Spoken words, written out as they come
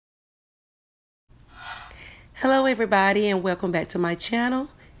Hello everybody and welcome back to my channel.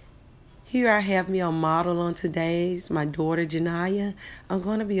 Here I have me a model on today's, my daughter Janaya. I'm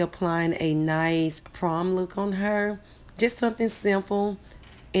going to be applying a nice prom look on her. Just something simple.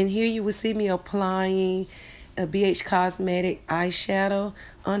 And here you will see me applying a BH Cosmetic eyeshadow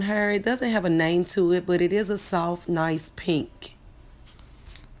on her. It doesn't have a name to it, but it is a soft, nice pink.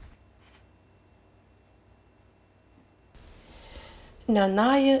 Now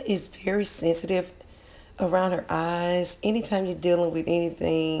Naya is very sensitive around her eyes. Anytime you're dealing with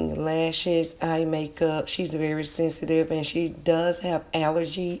anything, lashes, eye makeup, she's very sensitive and she does have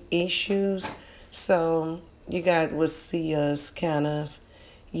allergy issues. So you guys will see us kind of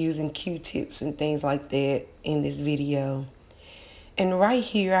using Q-tips and things like that in this video. And right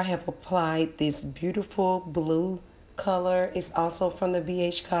here I have applied this beautiful blue color. It's also from the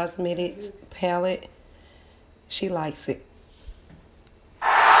BH Cosmetics palette. She likes it.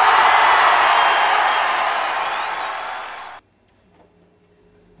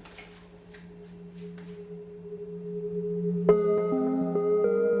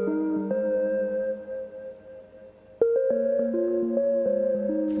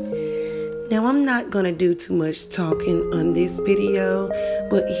 Now I'm not going to do too much talking on this video,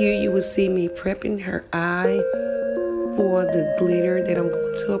 but here you will see me prepping her eye for the glitter that I'm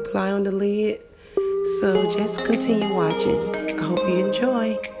going to apply on the lid. So just continue watching. I hope you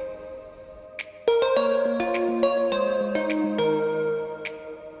enjoy.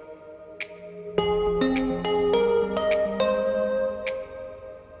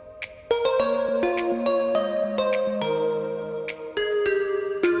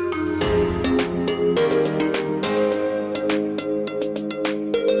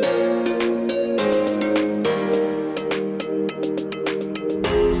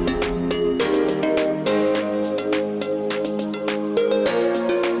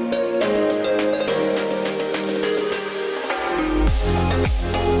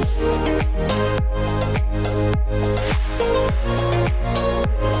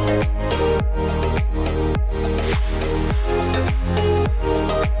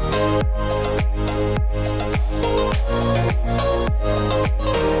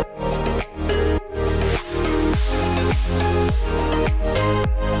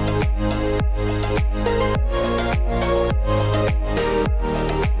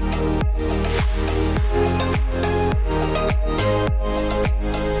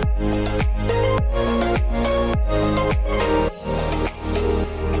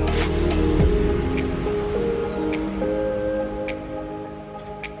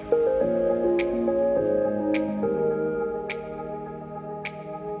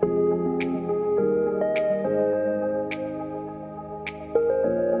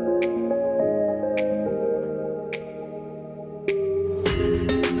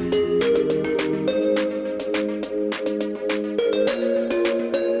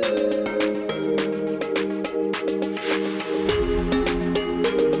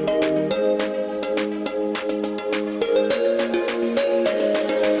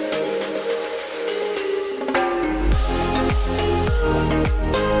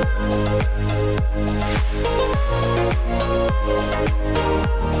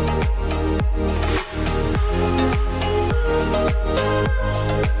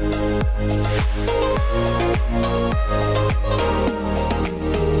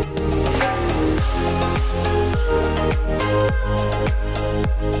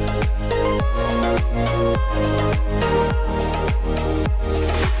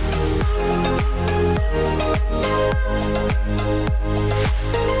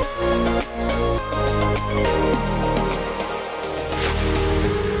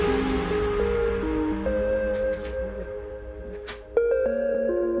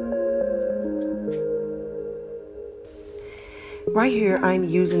 Right here, I'm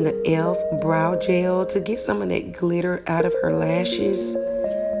using the e.l.f. brow gel to get some of that glitter out of her lashes.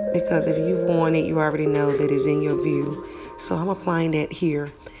 Because if you've worn it, you already know that it's in your view. So I'm applying that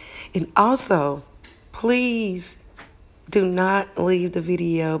here. And also, please do not leave the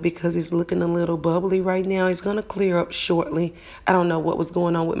video because it's looking a little bubbly right now. It's going to clear up shortly. I don't know what was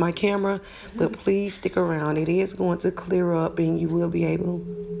going on with my camera, but please stick around. It is going to clear up and you will be able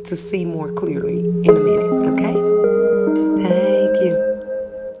to see more clearly in a minute, okay? Thank you.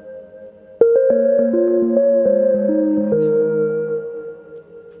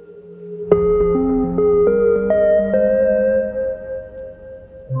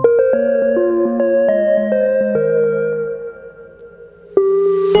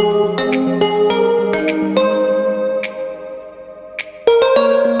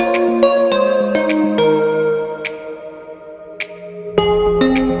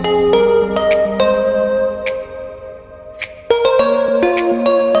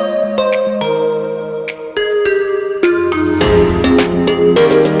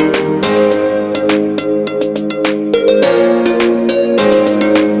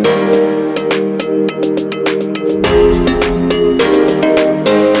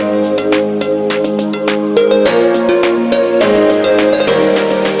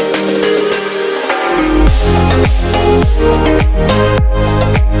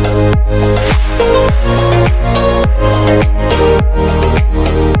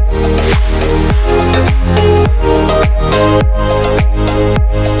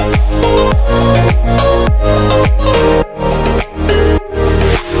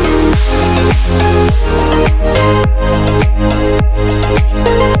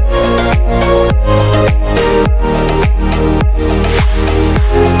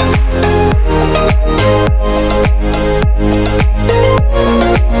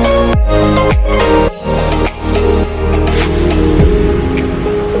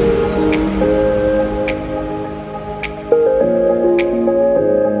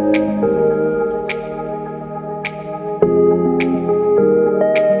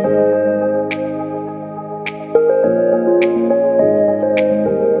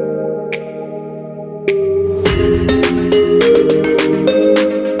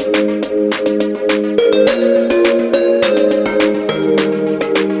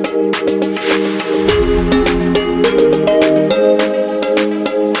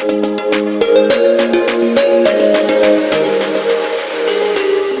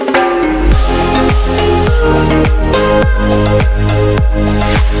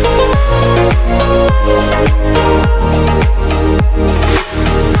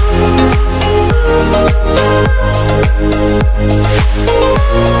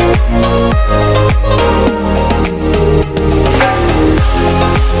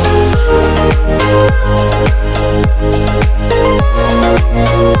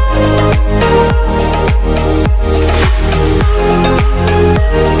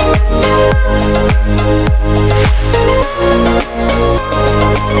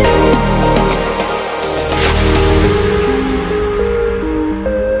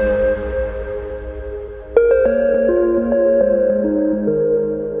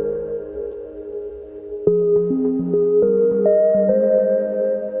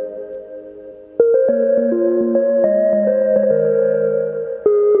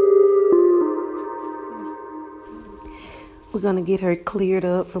 We're gonna get her cleared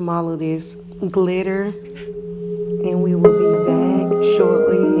up from all of this glitter, and we will be back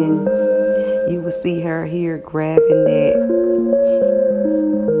shortly, and you will see her here grabbing that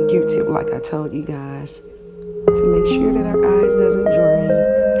Q-tip like I told you guys, to make sure that her eyes doesn't drain.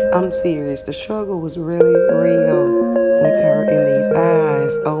 I'm serious, the struggle was really real with her in these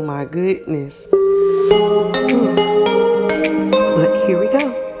eyes. Oh my goodness. But here we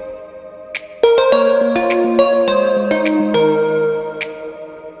go.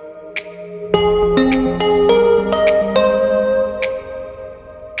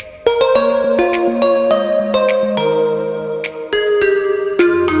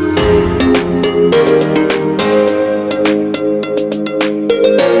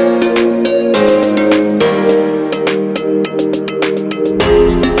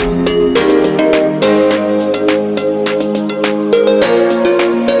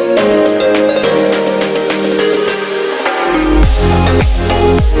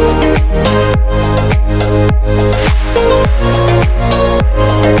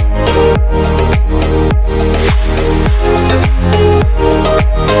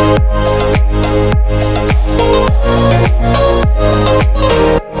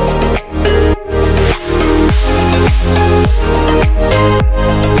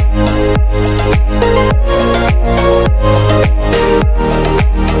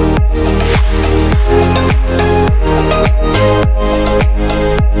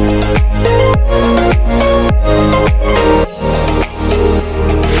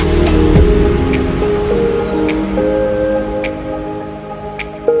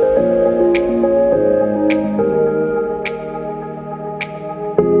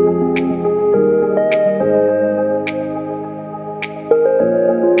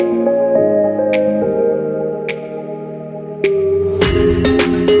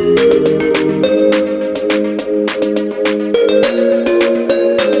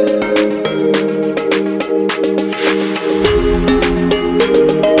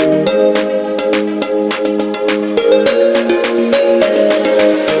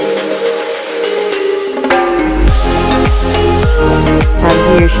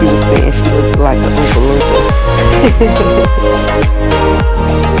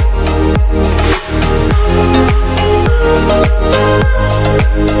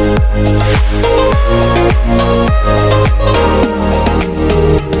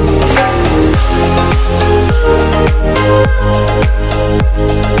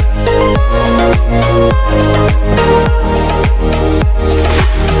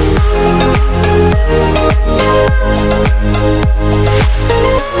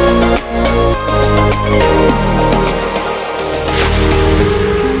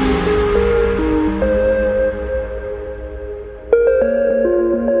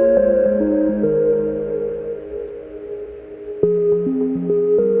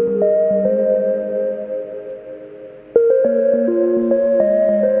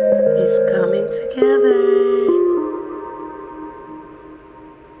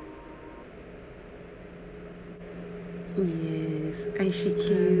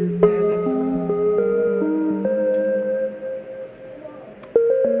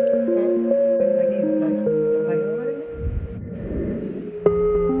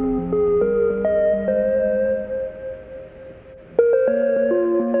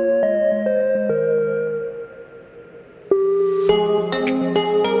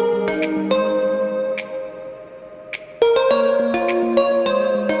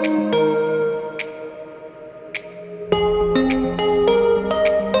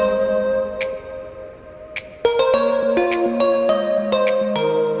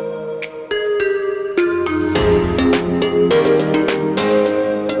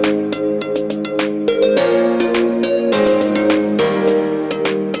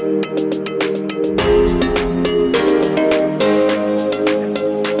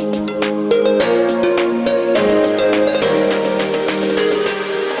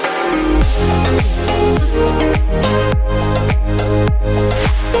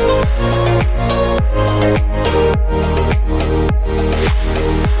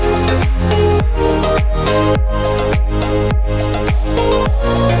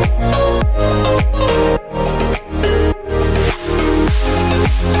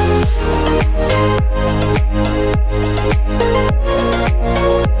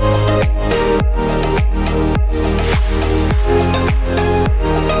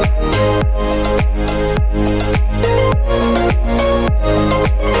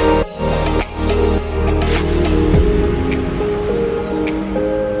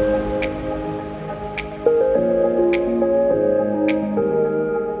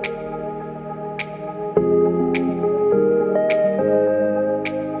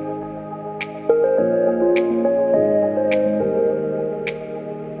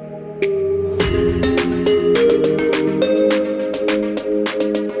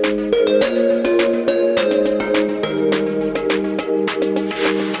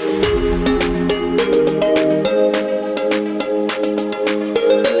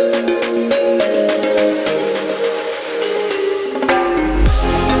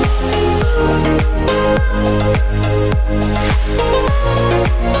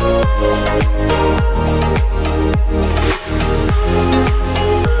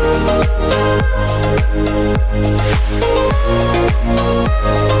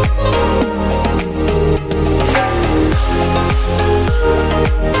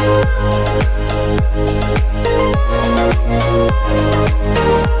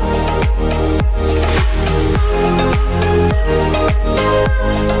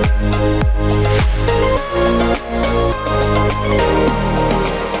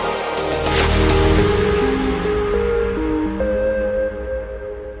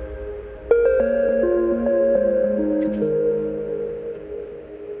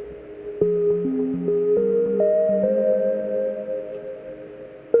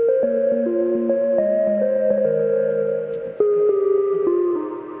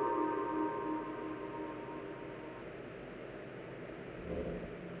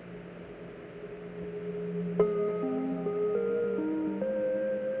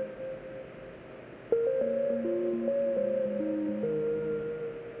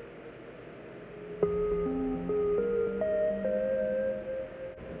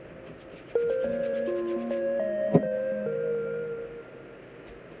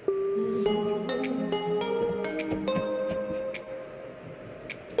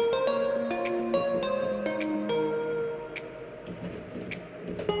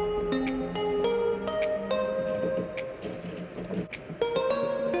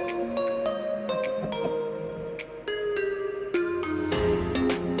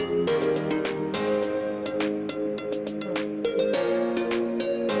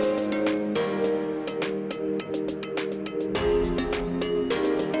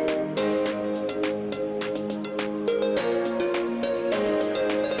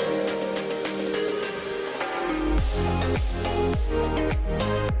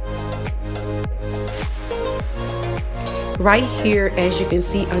 Right here, as you can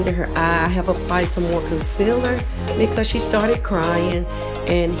see under her eye, I have applied some more concealer because she started crying.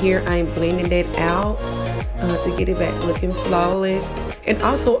 And here I'm blending that out to get it back looking flawless. And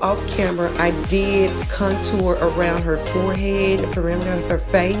also off camera, I did contour around her forehead, the perimeter of her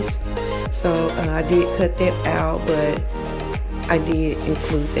face. So I did cut that out, but I did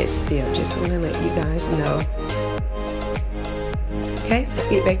include that step. Just want to let you guys know. Okay, let's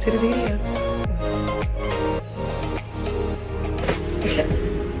get back to the video.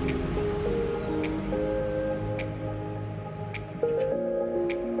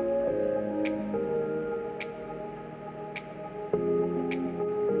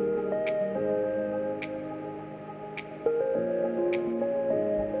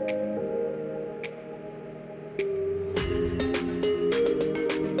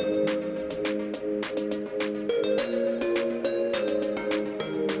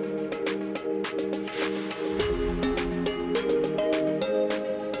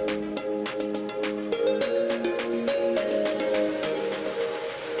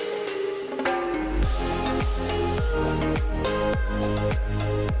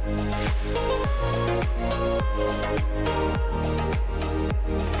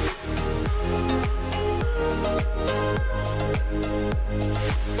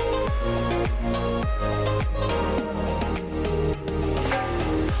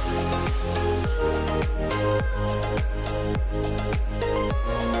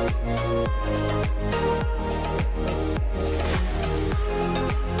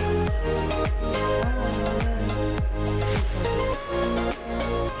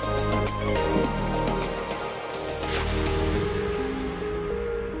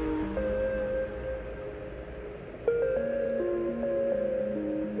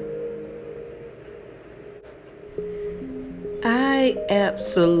 I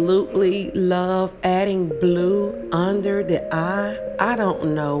absolutely love adding blue under the eye. I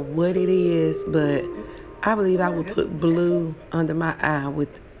don't know what it is, but I believe I would put blue under my eye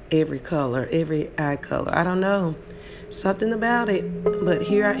with every color, every eye color. I don't know, something about it. But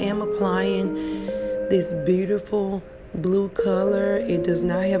here I am applying this beautiful blue color. It does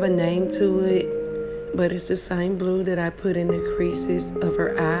not have a name to it, but it's the same blue that I put in the creases of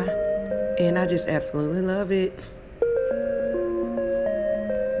her eye, and I just absolutely love it.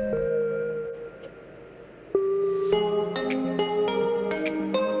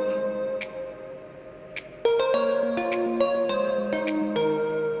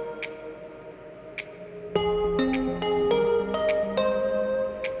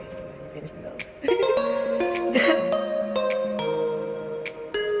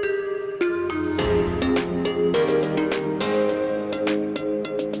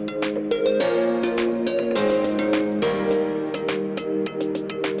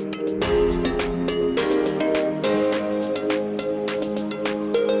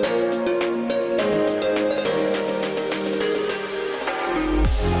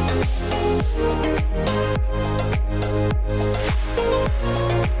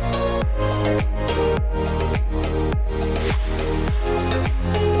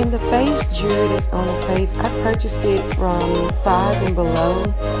 And the face jewelry that's on the face, I purchased it from Five and Below.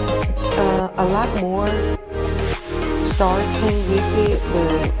 A lot more stars came with it,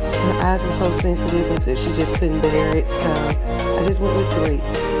 but her eyes were so sensitive until she just couldn't bear it, so I just went with 3.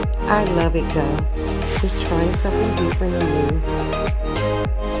 I love it though. Just trying something different and new.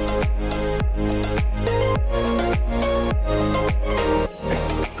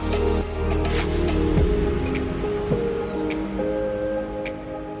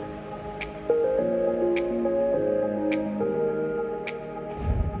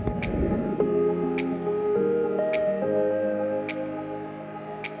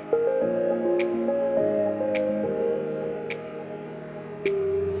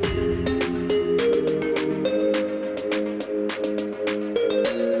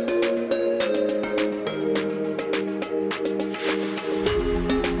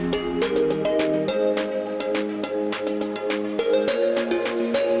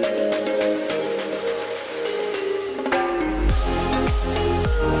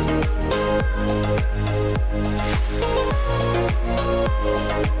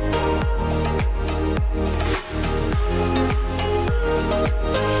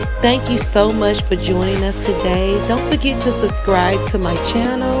 Thank you so much for joining us today. Don't forget to subscribe to my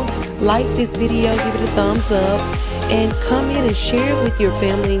channel, like this video, give it a thumbs up, and comment and share it with your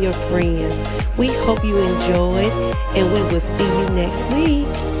family and your friends. We hope you enjoyed, and we will see you next week.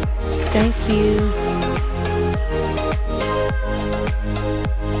 Thank you.